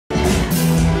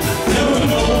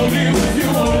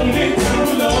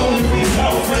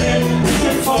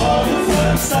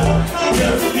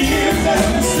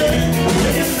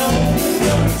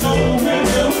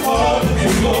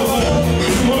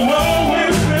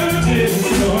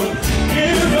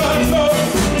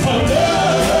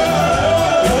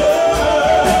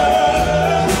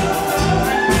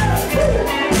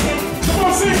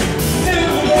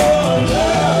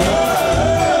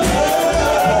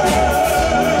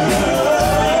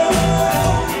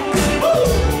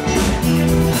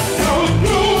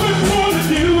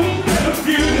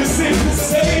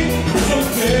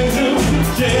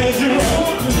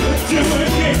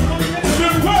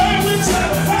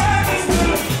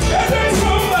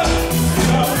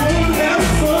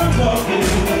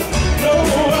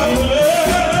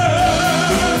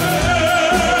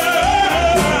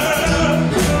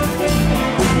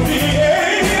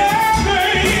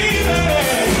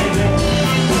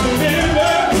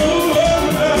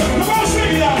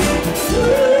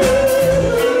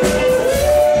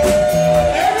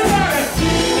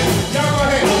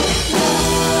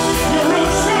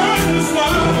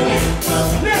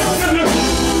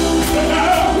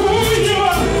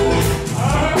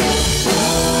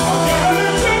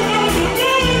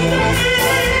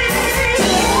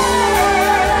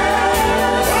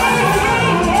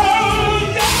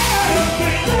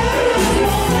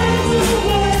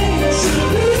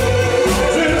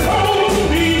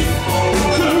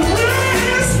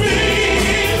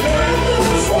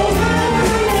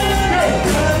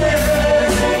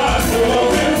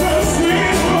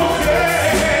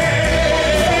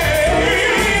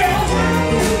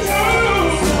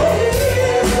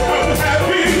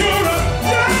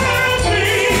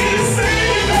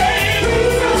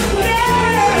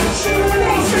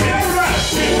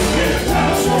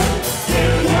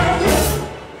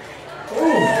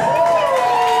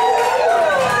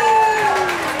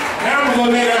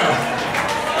lay down.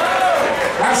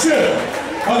 I should.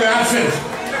 Okay, I finished.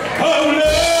 Oh,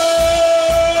 love.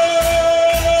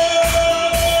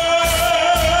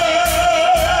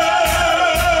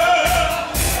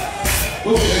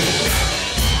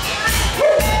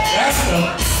 That's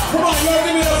enough. Come on, y'all,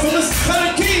 give me up for Mr.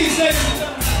 Cutting Keys, ladies.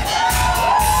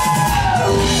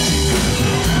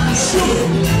 Shoot it.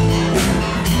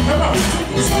 Come on.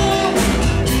 Let's do it.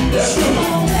 Let's do it.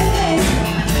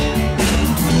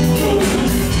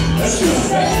 Let's do it.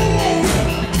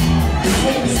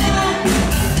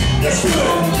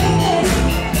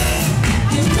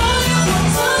 You know you want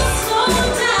to slow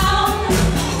down.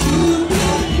 You've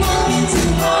been working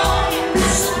too hard.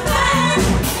 That's a fact.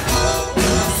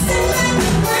 Sit back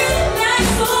and relax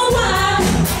for a while.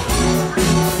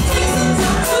 Take some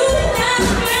time to relax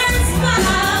and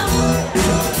smile.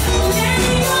 Let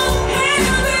your hair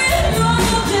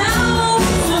roll down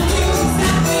so you can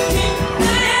stop thinking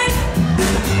back.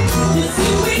 You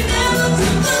see, we never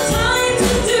took the time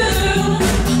to do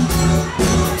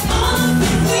all the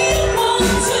things we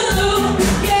want to.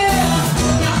 Yeah,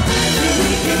 now baby,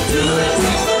 we can do it.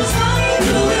 Take the time,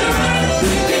 do it right.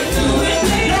 We can do it,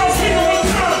 baby.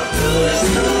 Do it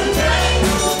tonight.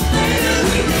 Baby,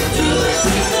 we can do it.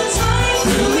 Take the time,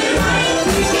 do it right.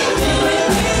 We can do it,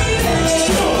 baby.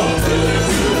 Do it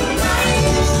tonight.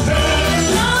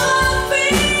 Love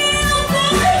feel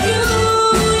for you,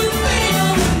 you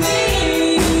feel me.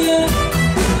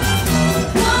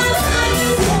 One night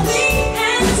is all we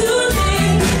have to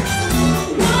live.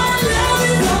 One love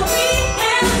is all we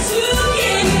have to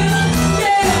give.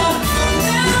 Yeah,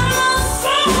 there are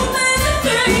so many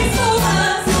things for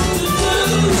us to do.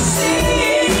 See,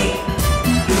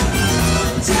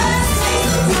 just take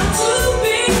some time to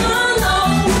be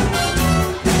alone.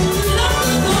 Love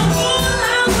is all pull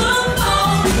out the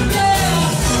phone. Yeah,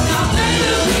 now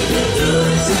baby, we can do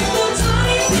it. Take the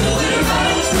time, do it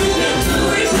right. We can do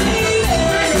it, baby.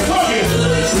 Do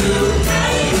it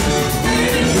tonight.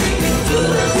 Baby, we can do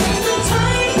it. Take the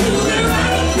time, do it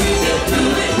right. We can do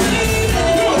it, baby. Do it tonight.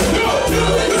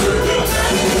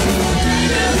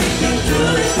 Baby, we can do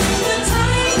it. Take the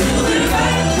time, do it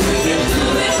right. We can do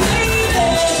it, baby.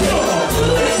 Do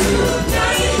it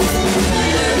tonight.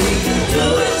 Baby, we can do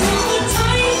it. Take the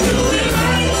time, do it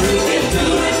right. We can do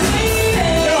it,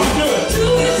 baby. Do it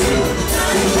tonight.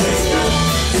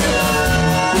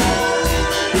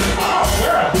 Oh,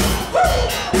 girl. Woo.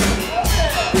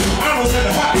 I was in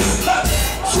the house.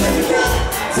 Check it out.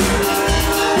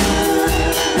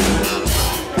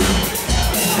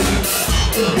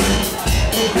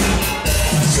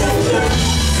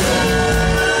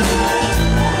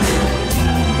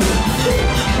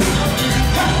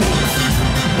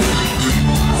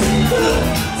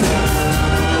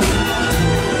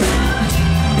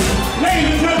 Ladies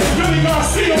and gentlemen, Billy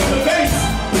Garcia on the bass.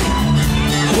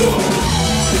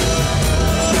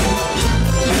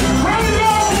 Ronnie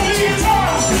on the guitar.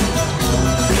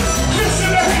 Listen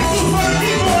to Jesus for the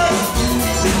keyboard.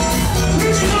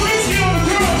 Richie Kaminski on the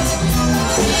drums.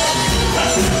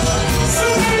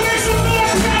 Somebody make some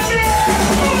noise out there.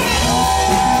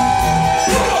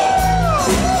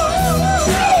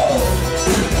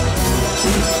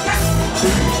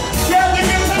 Yeah, they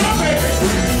get to my baby.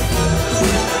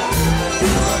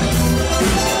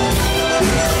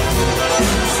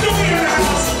 Snoopy in the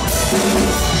house.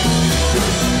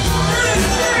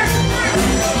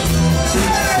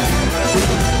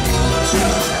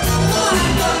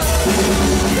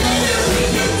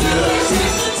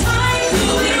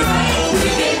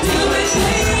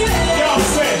 Y'all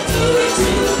say,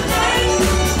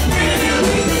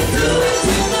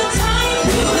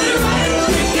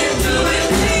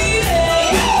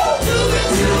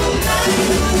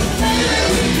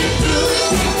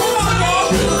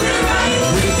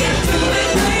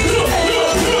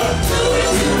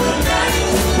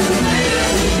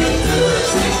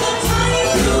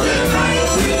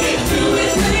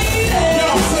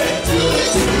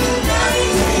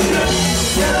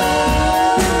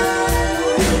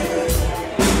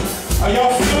 are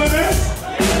y'all feeling this?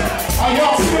 Are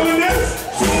y'all feeling this?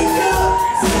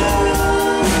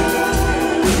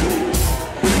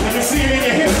 Let me see it in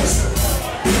your hips.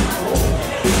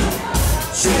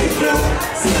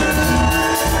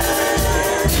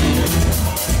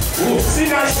 Ooh, see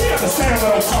now she understands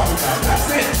what I'm talking about. That's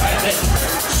it.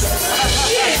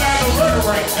 She ain't got no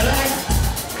vertebrae.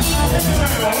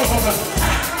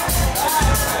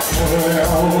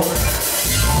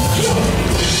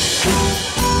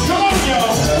 Come on,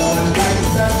 y'all.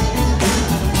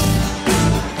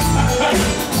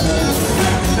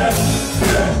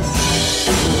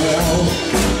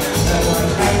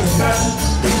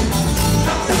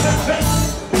 Well,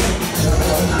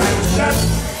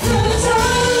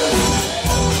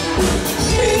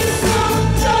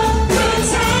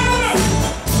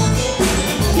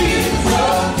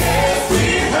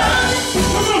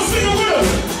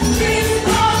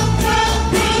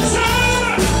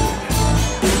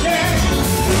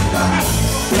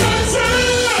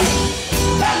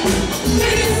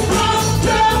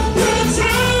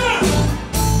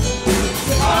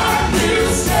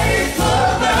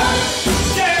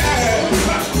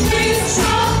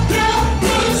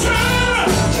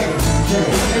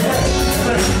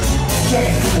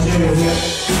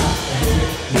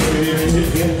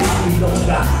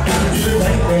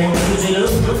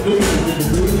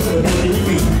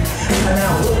 And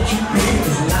now what you think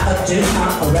is not a tip,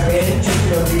 I'm a rapid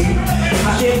me.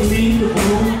 I can't leave the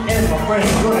room and my friends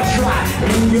gonna try to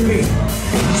move your beat.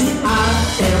 See, I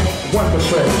am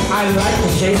wonderful. I like to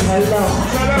say hello.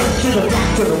 To the back,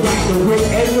 to the right, the way,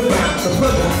 and the back. The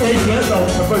brother and yellow.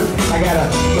 The bird. I gotta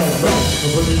get back. The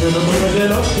boogie to the boogie,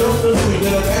 then up, jump the sweet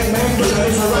little bang, bang, but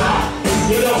it's around.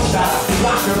 You don't stop,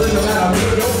 lock her in the matter,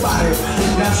 make your body.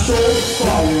 Now so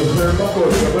far you heard my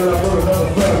voice, but I wrote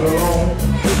another brother alone.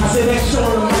 I said that show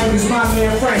of mine is my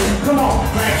man Frank. Come on,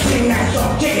 Frank, sing that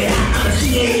song, check it out. I'm a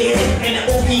CAA and the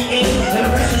OPA and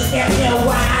the rest is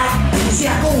FLY.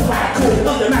 See, I go by cool,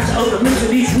 of the master of the mix of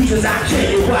these reasons, I'll tell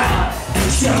you why.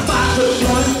 See, I'm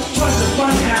 5'1", tons of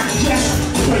fun, and I can dress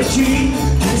for a G.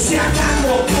 See, I got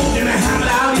more coke than a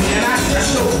Muhammad Ali, and I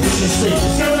dress so viciously.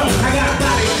 So, no, I got a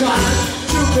bodyguard,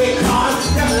 2 big cars,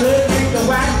 got a little big the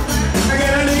whack. I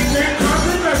got a little big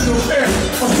controversial fair,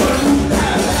 a sort of move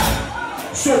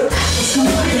that. So, after school, I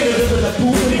get a little bit of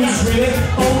pool, and it's really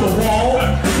on the wall.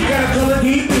 You gotta color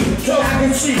deep, so I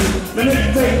can see. Let me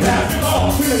take that.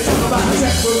 Oh, we can talk about the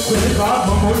checkbook, credit card,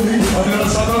 money, another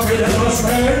sucker, get another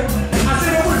spare. I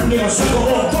said I wouldn't get a sucker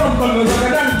or a bum bum, like I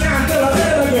done down till I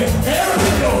let it again.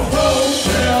 Everybody go,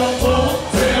 hotel,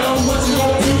 what you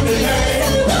gonna do today?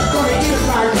 Gonna get a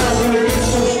fire down when it gets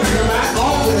so straight back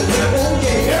off to the devil.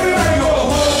 Everybody go,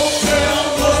 hotel,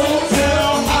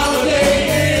 holiday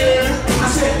inn. I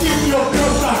said, if your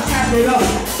girl start acting up,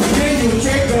 then you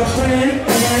take a friend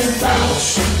and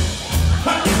bounce.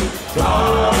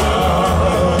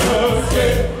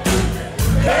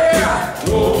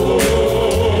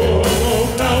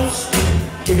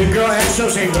 If the girl has so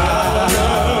say,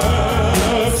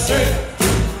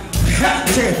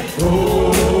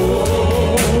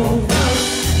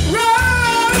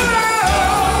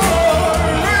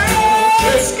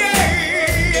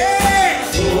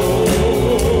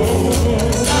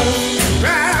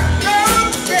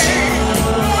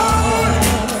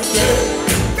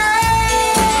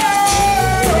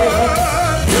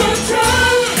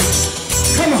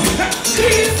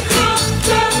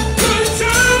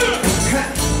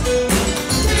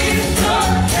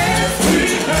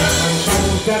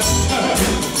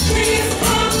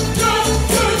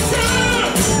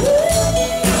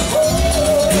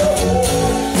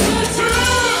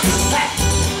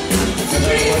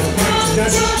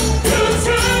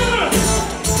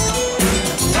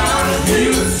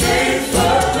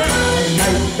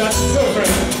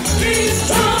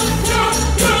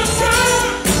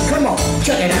 come on,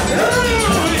 check it out.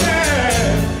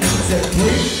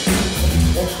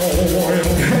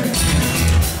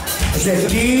 I said,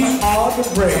 these are the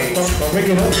braids. Pick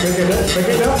it up, pick it up, pick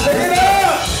it up, pick it up!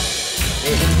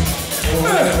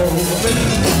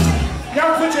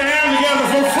 Y'all put your hands together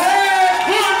for Fred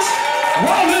Butch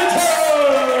Wadlington!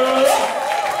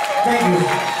 Thank you.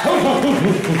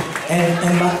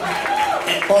 And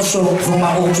also for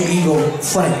my alter ego,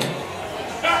 Frank.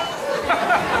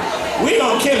 We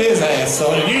gonna kill his ass,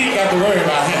 so you ain't got to worry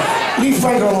about him. Leave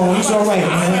Frank alone, he's alright,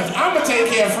 man. I'm gonna take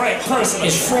care of Frank personally.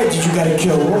 It's Fred that you gotta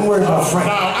kill, don't worry about Frank.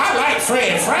 No, I like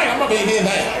Fred. Frank, I'm gonna be his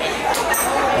ass.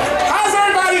 How's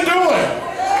everybody doing?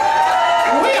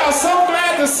 We are so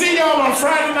glad to see y'all on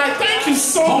Friday night. Thank you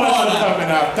so much for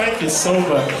coming out. Thank you so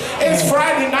much. It's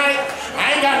Friday night.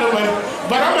 I ain't got no money,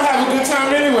 but I'm gonna have a good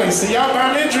time anyway. So y'all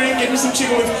buy me a drink, get me some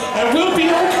chicken wings, and we'll be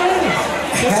okay.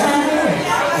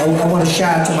 I want to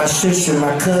shout out to my sister,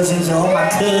 my cousins, all my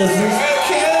cousins.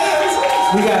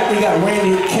 We got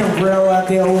Randy Kimbrell out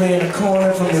there over there in the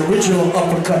corner from the original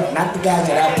Uppercut, not the guys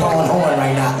that are pulling horn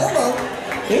right now.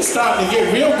 It's starting to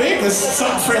get real big. It's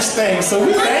some fresh things. So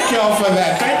we thank y'all for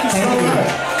that. Thank you so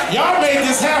much. Y'all made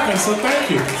this happen, so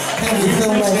thank you. Thank you so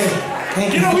much.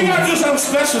 You know, we gotta do something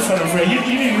special for them, Fred. You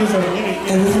need to do something.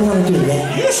 And what do you want to do, man?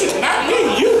 You should, not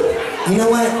me, you. You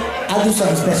know what? I'll do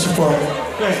something special for you.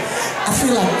 I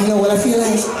feel like, you know what I feel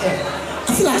like?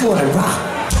 I feel like I want to rock.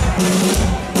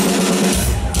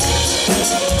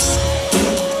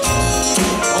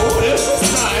 Oh, this is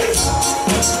nice.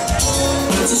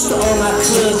 Just to all my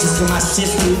cousins and my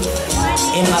sisters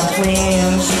and my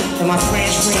friends and my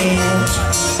friends' friends.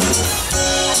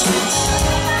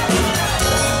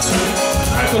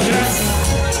 Michael Jackson.